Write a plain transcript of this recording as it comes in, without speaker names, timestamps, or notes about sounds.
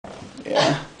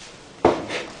Yeah.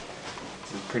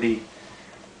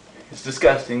 It's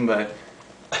disgusting, but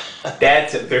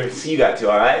that's it. There's, you got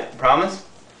to, alright? Promise?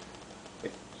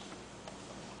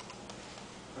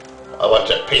 I watched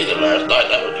that pizza last night.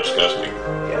 That was disgusting.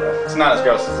 Yeah. It's not as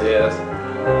gross as it is.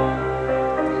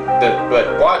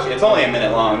 But watch it. It's only a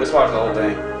minute long. Just watch the whole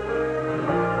thing.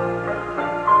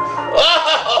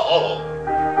 Oh!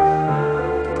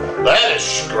 That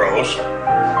is gross.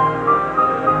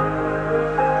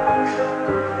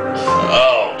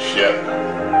 Oh, shit.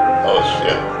 Oh,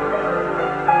 shit.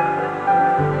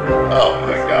 Oh,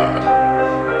 my God.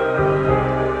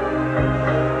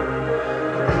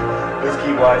 Just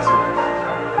keep watching.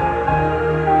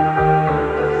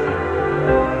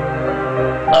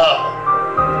 Oh.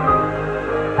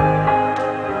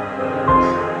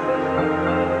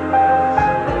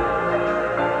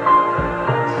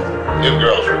 You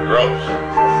girls are gross.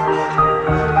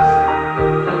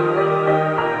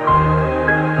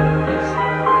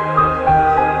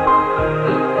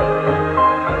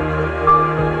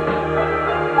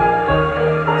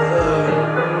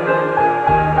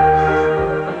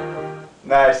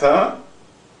 Nice, huh?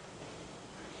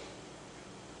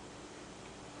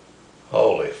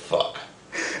 Holy fuck.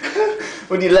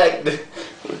 Would you like to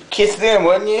kiss them,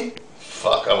 wouldn't you?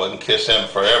 Fuck, I wouldn't kiss him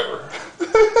forever.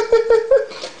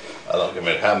 I don't give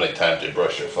a how many times you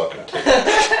brush your fucking teeth.